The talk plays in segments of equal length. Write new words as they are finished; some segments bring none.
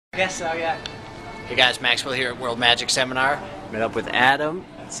I guess so, yeah. Hey guys, Maxwell here at World Magic Seminar. Met up with Adam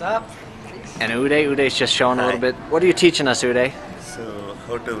What's up? and Uday. Uday's just showing a little bit. What are you teaching us, Uday? So,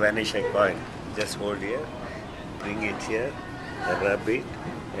 how to vanish a coin? Just hold here, bring it here, rub it,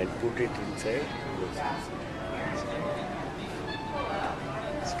 and put it inside.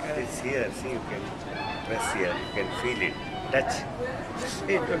 It's here. See, you can press here. You can feel it. Touch.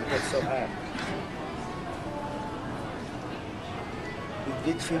 Hey, don't get so hard. With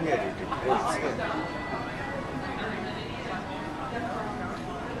which finger it holds here?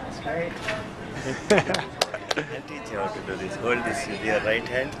 That's great. I'll teach you how to do this. Hold this with your right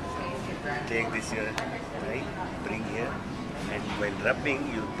hand. Take this your right. Bring here. And while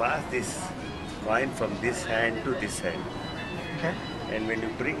rubbing, you pass this coin from this hand to this hand. Okay. And when you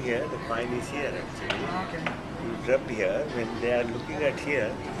bring here, the coin is here actually. Okay. You rub here. When they are looking at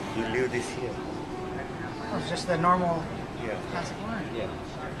here, you leave this here. Oh, it's just the normal Yeah. classic line. Yeah.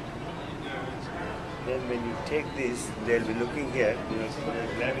 Then when you take this, they'll be looking here. You know, so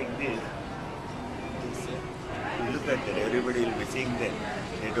they're grabbing this. You look at that. Everybody will be seeing them.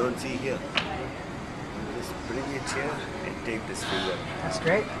 They don't see here. You just bring it here and take this finger. That's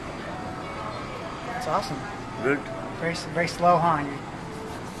great. That's awesome. Good. Very slow, huh?